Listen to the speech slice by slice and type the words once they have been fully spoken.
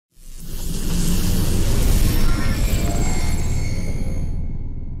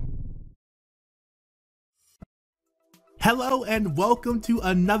Hello and welcome to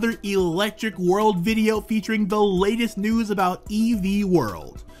another Electric World video featuring the latest news about EV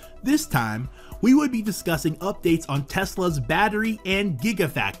world. This time, we would be discussing updates on Tesla's battery and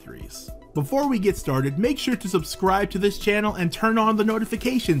Gigafactories. Before we get started, make sure to subscribe to this channel and turn on the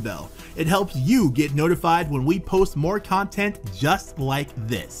notification bell. It helps you get notified when we post more content just like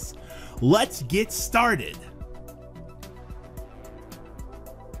this. Let's get started.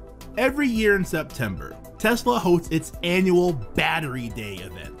 Every year in September, Tesla hosts its annual Battery Day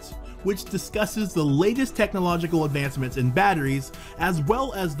event, which discusses the latest technological advancements in batteries as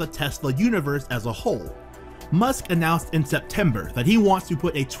well as the Tesla universe as a whole. Musk announced in September that he wants to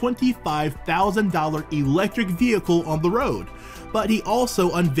put a $25,000 electric vehicle on the road, but he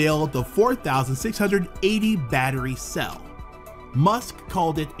also unveiled the 4,680 battery cell. Musk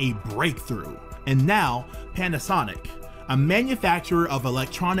called it a breakthrough, and now Panasonic, a manufacturer of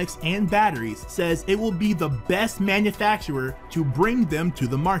electronics and batteries, says it will be the best manufacturer to bring them to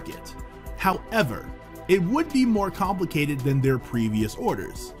the market. However, it would be more complicated than their previous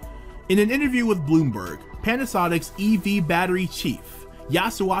orders. In an interview with Bloomberg, Panasonic's EV battery chief,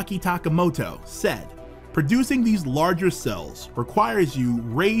 Yasuaki Takamoto, said, "Producing these larger cells requires you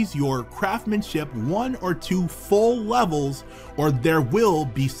raise your craftsmanship 1 or 2 full levels or there will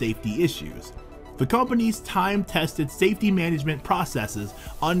be safety issues. The company's time-tested safety management processes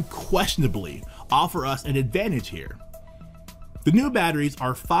unquestionably offer us an advantage here." The new batteries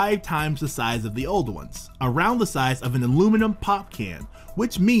are 5 times the size of the old ones, around the size of an aluminum pop can,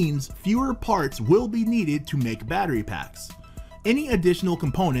 which means fewer parts will be needed to make battery packs. Any additional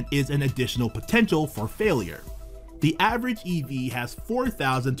component is an additional potential for failure. The average EV has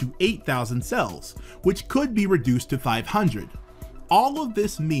 4,000 to 8,000 cells, which could be reduced to 500. All of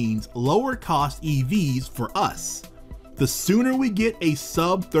this means lower cost EVs for us. The sooner we get a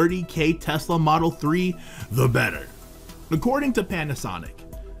sub 30K Tesla Model 3, the better. According to Panasonic,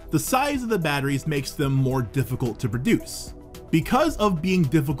 the size of the batteries makes them more difficult to produce. Because of being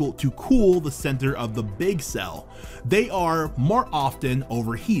difficult to cool the center of the big cell, they are more often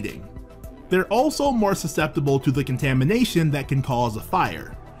overheating. They're also more susceptible to the contamination that can cause a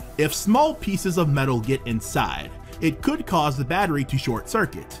fire. If small pieces of metal get inside, it could cause the battery to short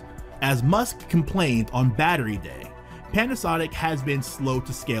circuit. As Musk complained on Battery Day, Panasonic has been slow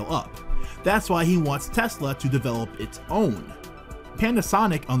to scale up. That's why he wants Tesla to develop its own.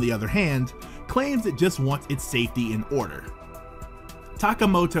 Panasonic, on the other hand, claims it just wants its safety in order.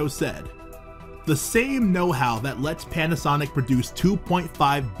 Takamoto said, "The same know-how that lets Panasonic produce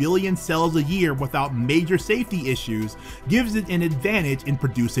 2.5 billion cells a year without major safety issues gives it an advantage in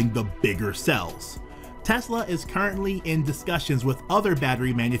producing the bigger cells." Tesla is currently in discussions with other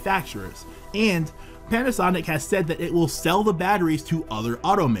battery manufacturers, and Panasonic has said that it will sell the batteries to other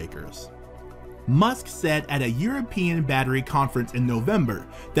automakers. Musk said at a European battery conference in November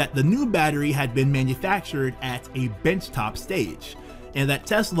that the new battery had been manufactured at a benchtop stage, and that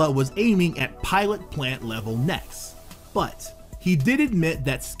Tesla was aiming at pilot plant level next. But he did admit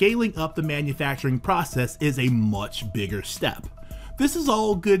that scaling up the manufacturing process is a much bigger step. This is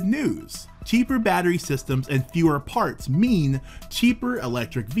all good news. Cheaper battery systems and fewer parts mean cheaper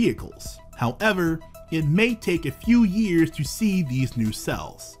electric vehicles. However, it may take a few years to see these new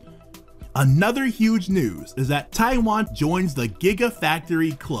cells. Another huge news is that Taiwan joins the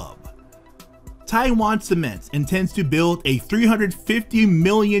Gigafactory club. Taiwan Cement intends to build a $350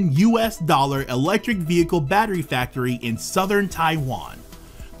 million electric vehicle battery factory in southern Taiwan.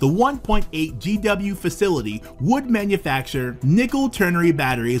 The 1.8 GW facility would manufacture nickel ternary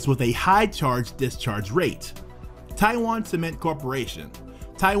batteries with a high charge-discharge rate. Taiwan Cement Corporation,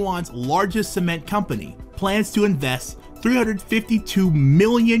 Taiwan's largest cement company, plans to invest $352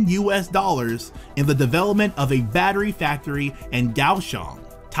 million in the development of a battery factory in Kaohsiung,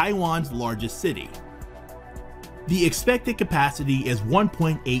 Taiwan's largest city. The expected capacity is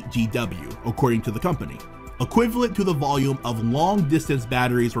 1.8 GW, according to the company, equivalent to the volume of long-distance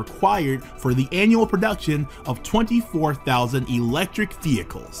batteries required for the annual production of 24,000 electric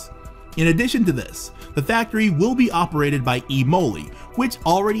vehicles. In addition to this, the factory will be operated by eMoly, which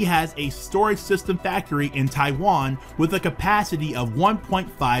already has a storage system factory in Taiwan with a capacity of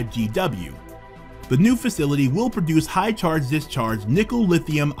 1.5 GW. The new facility will produce high charge-discharge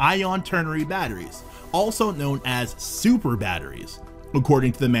nickel-lithium-ion ternary batteries, also known as super batteries,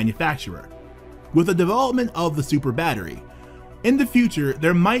 according to the manufacturer. With the development of the super battery, in the future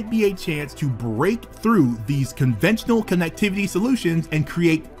there might be a chance to break through these conventional connectivity solutions and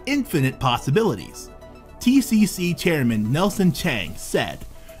create infinite possibilities. TCC Chairman Nelson Chang said,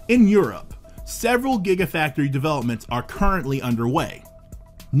 "In Europe, several Gigafactory developments are currently underway.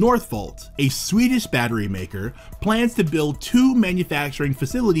 Northvolt, a Swedish battery maker, plans to build 2 manufacturing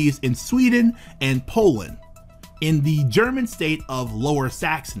facilities in Sweden and Poland. In the German state of Lower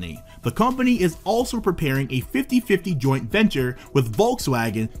Saxony, the company is also preparing a 50-50 joint venture with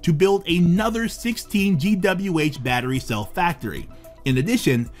Volkswagen to build another 16 GWh battery cell factory. In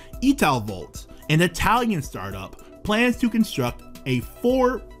addition, Italvolt, an Italian startup, plans to construct a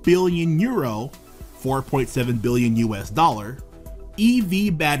 €4 billion, $4.7 billion US,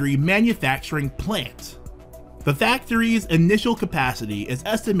 EV battery manufacturing plant. The factory's initial capacity is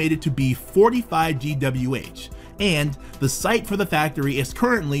estimated to be 45 GWh, and the site for the factory is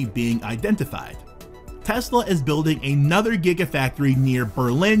currently being identified. Tesla is building another Gigafactory near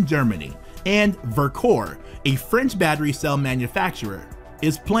Berlin, Germany, and Verkor, a French battery cell manufacturer,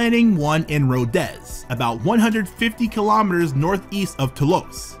 is planning one in Rodez, about 150 kilometers northeast of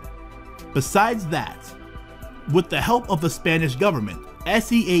Toulouse. Besides that, with the help of the Spanish government,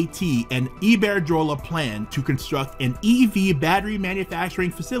 SEAT and Iberdrola plan to construct an EV battery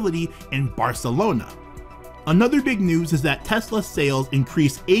manufacturing facility in Barcelona. Another big news is that Tesla sales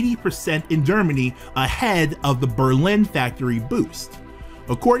increased 80% in Germany ahead of the Berlin factory boost,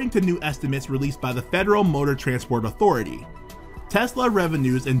 according to new estimates released by the Federal Motor Transport Authority. Tesla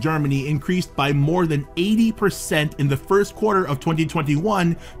revenues in Germany increased by more than 80% in the first quarter of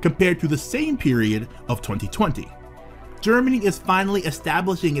 2021 compared to the same period of 2020. Germany is finally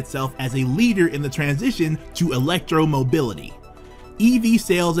establishing itself as a leader in the transition to electromobility. EV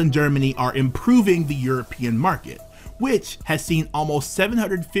sales in Germany are improving the European market, which has seen almost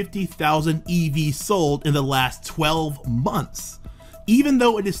 750,000 EVs sold in the last 12 months. Even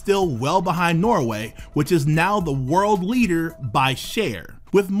though it is still well behind Norway, which is now the world leader by share,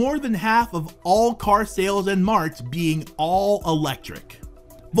 with more than half of all car sales in March being all electric.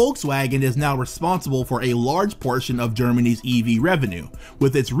 Volkswagen is now responsible for a large portion of Germany's EV revenue,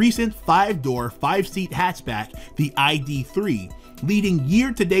 with its recent 5-door, 5-seat hatchback, the ID.3, leading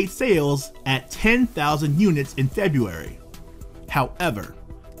year-to-date sales at 10,000 units in February. However,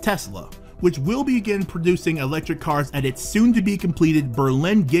 Tesla, which will begin producing electric cars at its soon-to-be-completed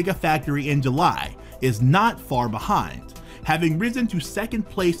Berlin Gigafactory in July, is not far behind, having risen to second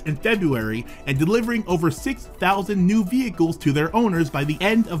place in February and delivering over 6,000 new vehicles to their owners by the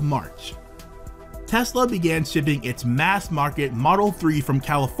end of March. Tesla began shipping its mass-market Model 3 from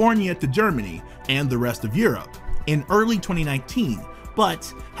California to Germany and the rest of Europe in early 2019,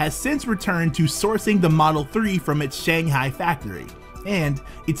 but has since returned to sourcing the Model 3 from its Shanghai factory. And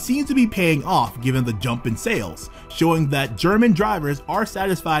it seems to be paying off given the jump in sales, showing that German drivers are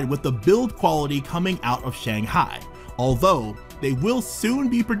satisfied with the build quality coming out of Shanghai, although they will soon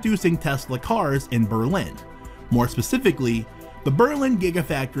be producing Tesla cars in Berlin. More specifically, the Berlin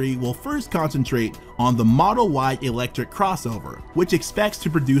Gigafactory will first concentrate on the Model Y electric crossover, which expects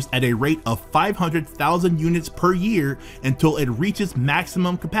to produce at a rate of 500,000 units per year until it reaches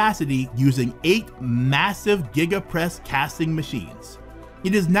maximum capacity using 8 massive GigaPress casting machines.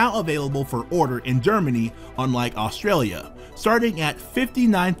 It is now available for order in Germany, unlike Australia, starting at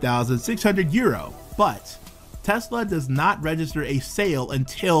 €59,600, but Tesla does not register a sale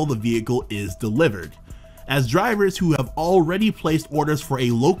until the vehicle is delivered, as drivers who have already placed orders for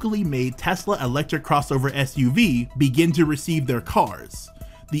a locally made Tesla electric crossover SUV begin to receive their cars.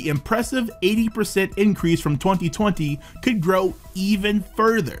 The impressive 80% increase from 2020 could grow even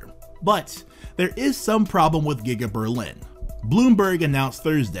further. But there is some problem with Giga Berlin. Bloomberg announced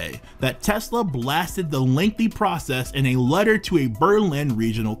Thursday that Tesla blasted the lengthy process in a letter to a Berlin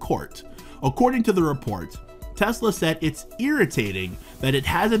regional court. According to the report, Tesla said it's irritating that it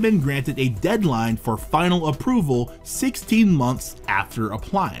hasn't been granted a deadline for final approval 16 months after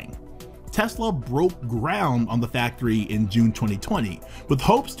applying. Tesla broke ground on the factory in June 2020, with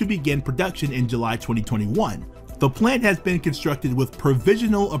hopes to begin production in July 2021. The plant has been constructed with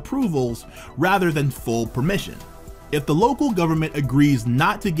provisional approvals rather than full permission. If the local government agrees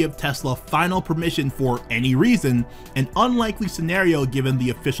not to give Tesla final permission for any reason, an unlikely scenario given the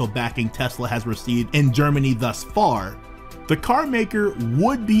official backing Tesla has received in Germany thus far, the car maker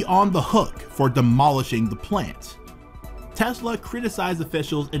would be on the hook for demolishing the plant. Tesla criticized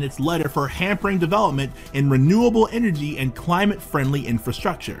officials in its letter for hampering development in renewable energy and climate-friendly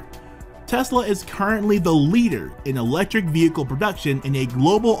infrastructure. Tesla is currently the leader in electric vehicle production in a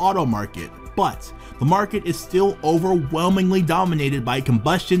global auto market, but the market is still overwhelmingly dominated by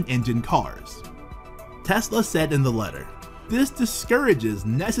combustion engine cars. Tesla said in the letter, "This discourages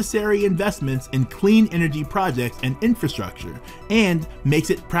necessary investments in clean energy projects and infrastructure and makes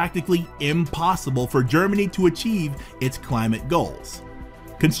it practically impossible for Germany to achieve its climate goals.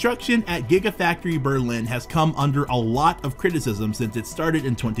 Construction at Gigafactory Berlin has come under a lot of criticism since it started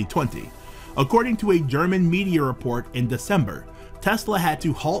in 2020. According to a German media report in December, Tesla had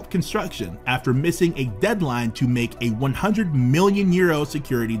to halt construction after missing a deadline to make a 100 million euro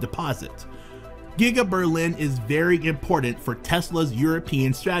security deposit. Giga Berlin is very important for Tesla's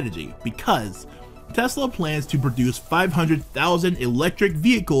European strategy because Tesla plans to produce 500,000 electric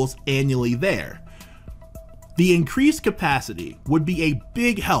vehicles annually there. The increased capacity would be a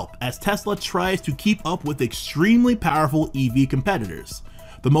big help as Tesla tries to keep up with extremely powerful EV competitors,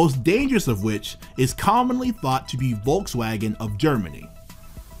 the most dangerous of which is commonly thought to be Volkswagen of Germany.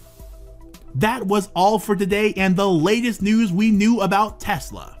 That was all for today and the latest news we knew about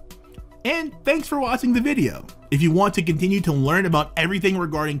Tesla. And thanks for watching the video. If you want to continue to learn about everything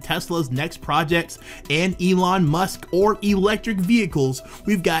regarding Tesla's next projects and Elon Musk or electric vehicles,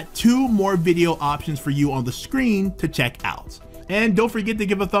 we've got 2 more video options for you on the screen to check out. And don't forget to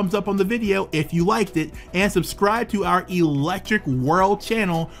give a thumbs up on the video if you liked it, and subscribe to our Electric World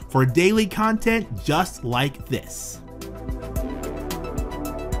channel for daily content just like this.